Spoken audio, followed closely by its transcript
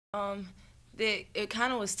Um, it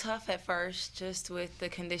kind of was tough at first, just with the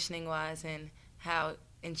conditioning wise and how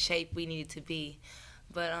in shape we needed to be.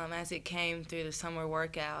 But as it came through the summer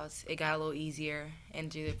workouts, it got a little easier,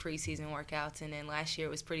 and through the preseason workouts. And then last year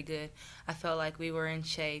it was pretty good. I felt like we were in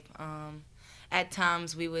shape. At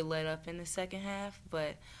times we would let up in the second half,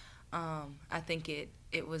 but I think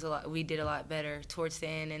it was a lot. We did a lot better towards the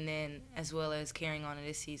end, and then as well as carrying on to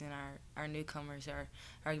this season, our newcomers are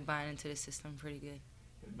buying into the system pretty good.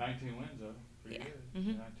 19 wins though, pretty Yeah. good. Mhm.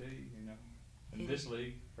 And I tell you, in this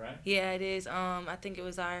league, right? Yeah, it is. I think it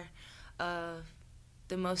was uh,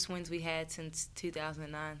 the most wins we had since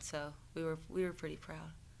 2009. So we were pretty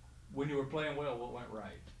proud. When you were playing well, what went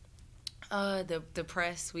right? The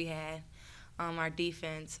press we had, our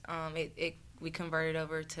defense, it we converted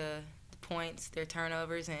over to the points, their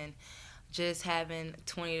turnovers, and just having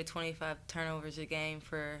 20 to 25 turnovers a game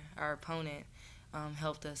for our opponent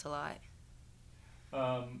helped us a lot.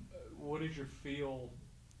 What is your feel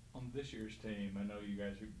on this year's team? I know you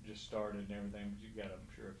guys just started and everything, but you got, I'm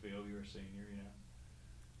sure, a feel. You're a senior,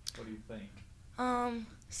 What do you think?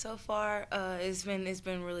 So far, it's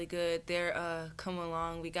been really good. They're coming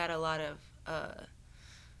along. We got a lot of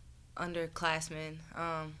underclassmen,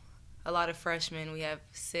 a lot of freshmen. We have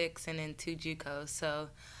 6 and then 2 JUCOs. So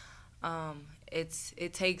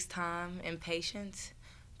it takes time and patience,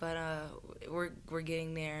 but we're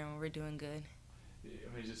getting there and we're doing good.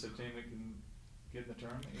 I mean, is this a team that can get in the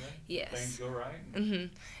tournament? Yeah. Yes. Things go right.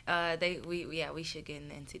 We should get in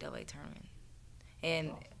the NCAA tournament,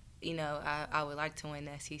 and Awesome. I would like to win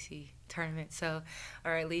the SEC tournament, so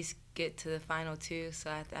or at least get to the final 2.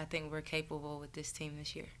 So I think we're capable with this team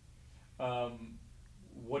this year.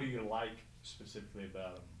 What do you like specifically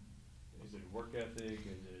about them? Is it work ethic?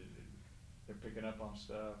 Is it they're picking up on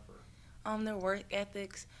stuff? Or Their work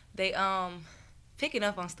ethics, they picking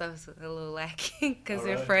up on stuff is a little lacking because oh,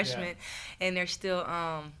 they're really? freshmen, Yeah. and they're still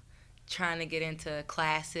trying to get into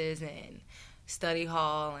classes and study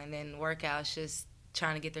hall and then workouts, just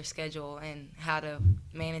trying to get their schedule and how to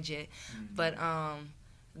manage it. Mm-hmm. But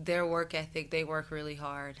their work ethic, they work really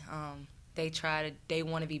hard. They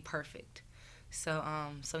want to be perfect. So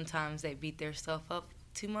sometimes they beat their stuff up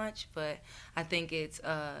too much, but I think it's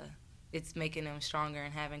making them stronger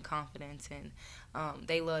and having confidence, and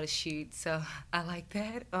they love to shoot, so I like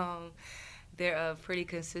that. They're pretty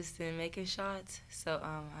consistent in making shots, so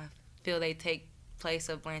I feel they take place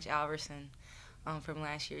of Blanche Alverson from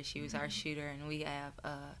last year. She was our shooter, and we have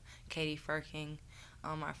Katie Firking,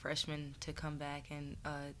 our freshman, to come back and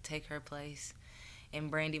take her place, and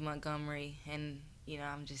Brandy Montgomery, and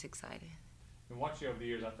I'm just excited. And watching you over the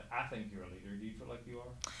years, I think you're a leader. Do you feel like you are?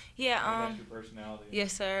 Yeah. I mean, that's your personality.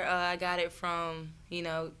 Yes, sir. I got it from in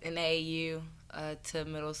AAU to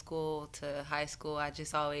middle school to high school. I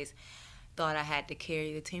just always thought I had to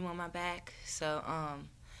carry the team on my back. So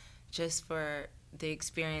just for the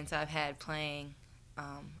experience I've had playing,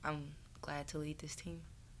 I'm glad to lead this team.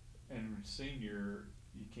 And senior,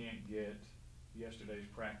 you can't get yesterday's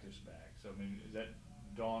practice back. So, I mean, is that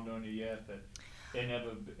dawned on you yet, that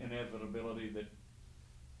inevitability that,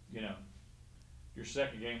 your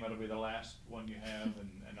second game, that'll be the last one you have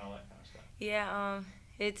and all that kind of stuff? Yeah,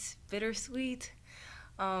 it's bittersweet.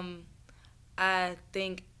 I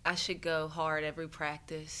think I should go hard every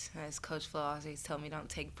practice. As Coach Flo always told me, don't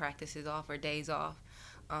take practices off or days off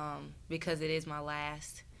because it is my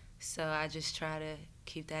last. So I just try to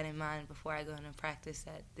keep that in mind before I go into practice,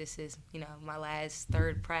 that this is, my last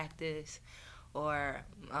third practice or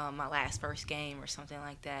my last first game or something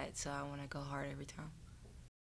like that. So I want to go hard every time.